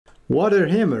Water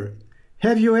hammer.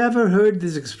 Have you ever heard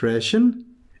this expression?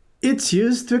 It's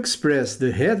used to express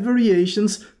the head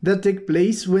variations that take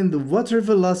place when the water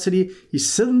velocity is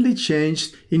suddenly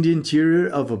changed in the interior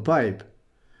of a pipe.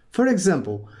 For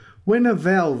example, when a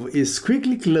valve is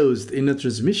quickly closed in a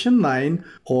transmission line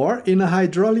or in a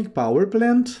hydraulic power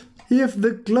plant, if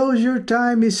the closure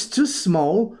time is too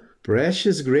small,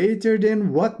 pressure greater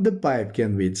than what the pipe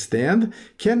can withstand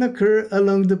can occur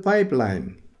along the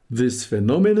pipeline. This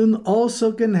phenomenon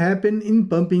also can happen in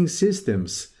pumping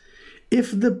systems.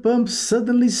 If the pump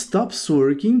suddenly stops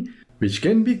working, which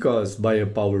can be caused by a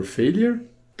power failure,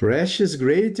 pressure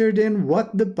greater than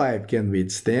what the pipe can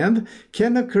withstand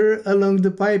can occur along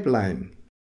the pipeline.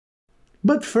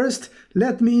 But first,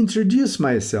 let me introduce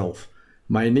myself.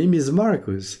 My name is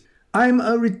Marcus. I'm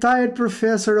a retired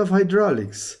professor of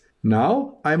hydraulics.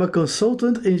 Now, I'm a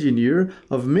consultant engineer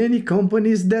of many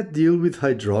companies that deal with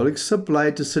hydraulics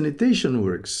applied to sanitation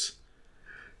works.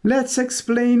 Let's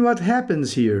explain what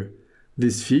happens here.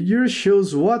 This figure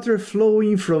shows water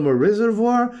flowing from a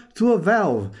reservoir to a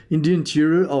valve in the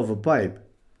interior of a pipe.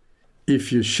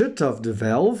 If you shut off the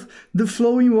valve, the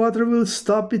flowing water will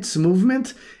stop its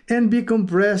movement and be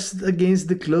compressed against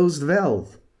the closed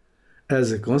valve.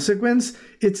 As a consequence,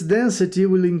 its density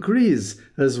will increase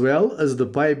as well as the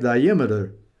pipe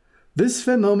diameter. This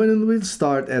phenomenon will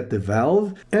start at the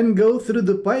valve and go through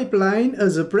the pipeline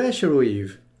as a pressure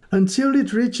wave until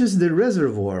it reaches the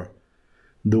reservoir.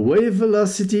 The wave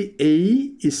velocity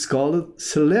A is called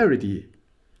celerity.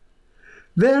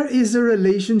 There is a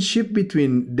relationship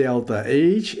between delta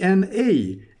H and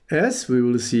A, as we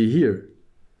will see here.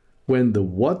 When the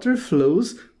water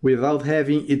flows without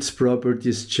having its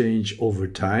properties change over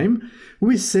time,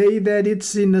 we say that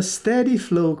it's in a steady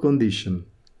flow condition.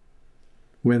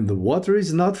 When the water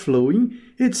is not flowing,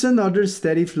 it's another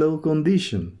steady flow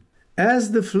condition.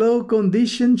 As the flow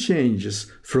condition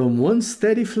changes from one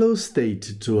steady flow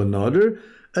state to another,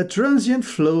 a transient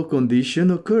flow condition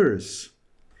occurs.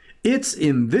 It's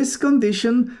in this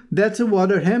condition that a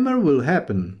water hammer will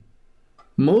happen.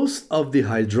 Most of the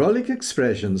hydraulic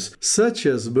expressions, such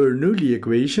as Bernoulli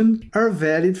equation, are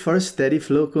valid for steady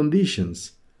flow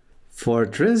conditions. For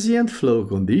transient flow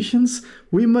conditions,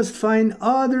 we must find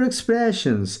other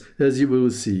expressions, as you will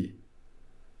see.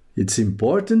 It's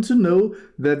important to know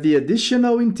that the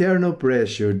additional internal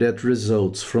pressure that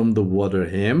results from the water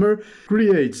hammer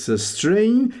creates a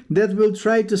strain that will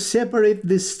try to separate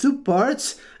these two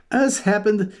parts, as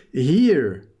happened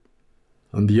here.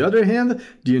 On the other hand,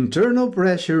 the internal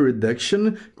pressure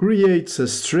reduction creates a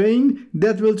strain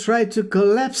that will try to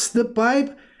collapse the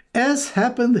pipe, as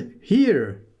happened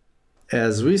here.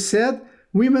 As we said,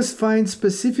 we must find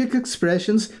specific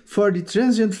expressions for the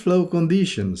transient flow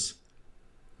conditions.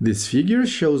 This figure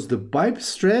shows the pipe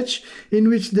stretch in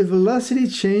which the velocity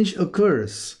change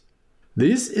occurs.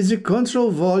 This is the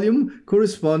control volume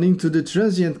corresponding to the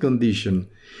transient condition.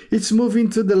 It's moving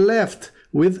to the left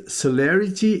with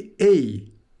celerity A.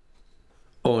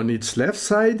 On its left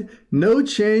side, no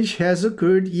change has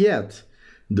occurred yet.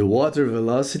 The water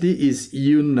velocity is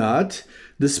U0,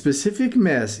 the specific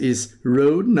mass is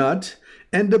ρ0,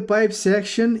 and the pipe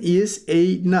section is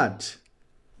A0.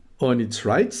 On its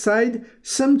right side,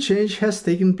 some change has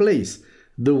taken place.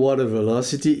 The water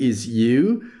velocity is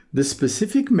U, the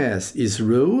specific mass is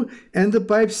ρ, and the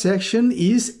pipe section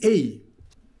is A.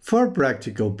 For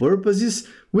practical purposes,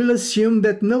 we'll assume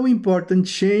that no important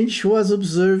change was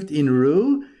observed in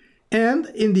ρ and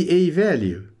in the A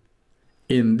value.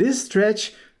 In this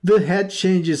stretch, the head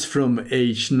changes from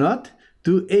H0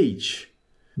 to H.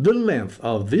 The length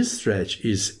of this stretch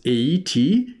is AT,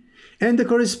 and the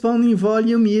corresponding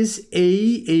volume is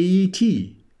AAT.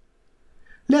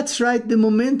 Let's write the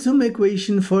momentum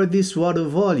equation for this water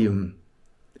volume.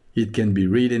 It can be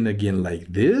written again like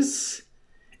this,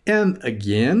 and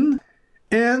again,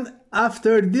 and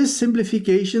after these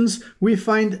simplifications, we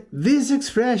find this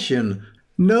expression,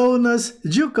 known as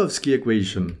Joukowsky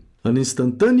equation. An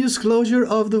instantaneous closure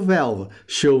of the valve,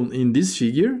 shown in this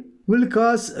figure, will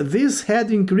cause this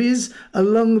head increase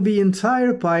along the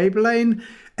entire pipeline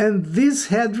and this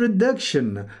head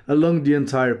reduction along the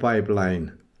entire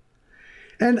pipeline.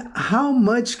 And how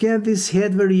much can this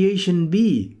head variation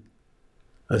be?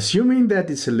 Assuming that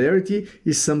the celerity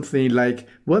is something like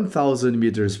 1000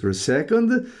 meters per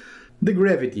second, the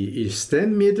gravity is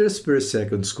 10 meters per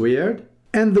second squared,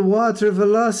 and the water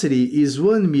velocity is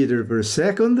 1 meter per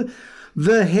second,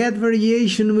 the head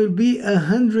variation will be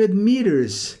 100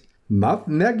 meters. Not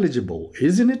negligible,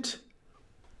 isn't it?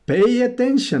 Pay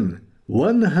attention!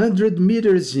 100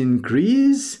 meters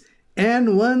increase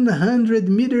and 100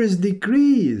 meters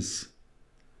decrease.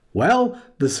 Well,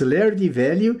 the celerity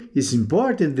value is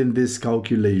important in these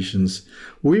calculations.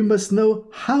 We must know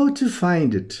how to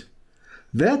find it.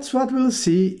 That's what we'll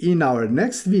see in our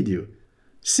next video.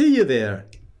 See you there!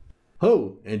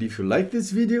 Oh, and if you like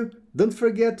this video, don't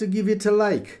forget to give it a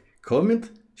like,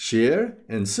 comment, share,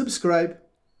 and subscribe.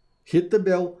 Hit the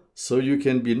bell so you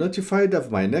can be notified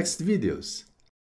of my next videos.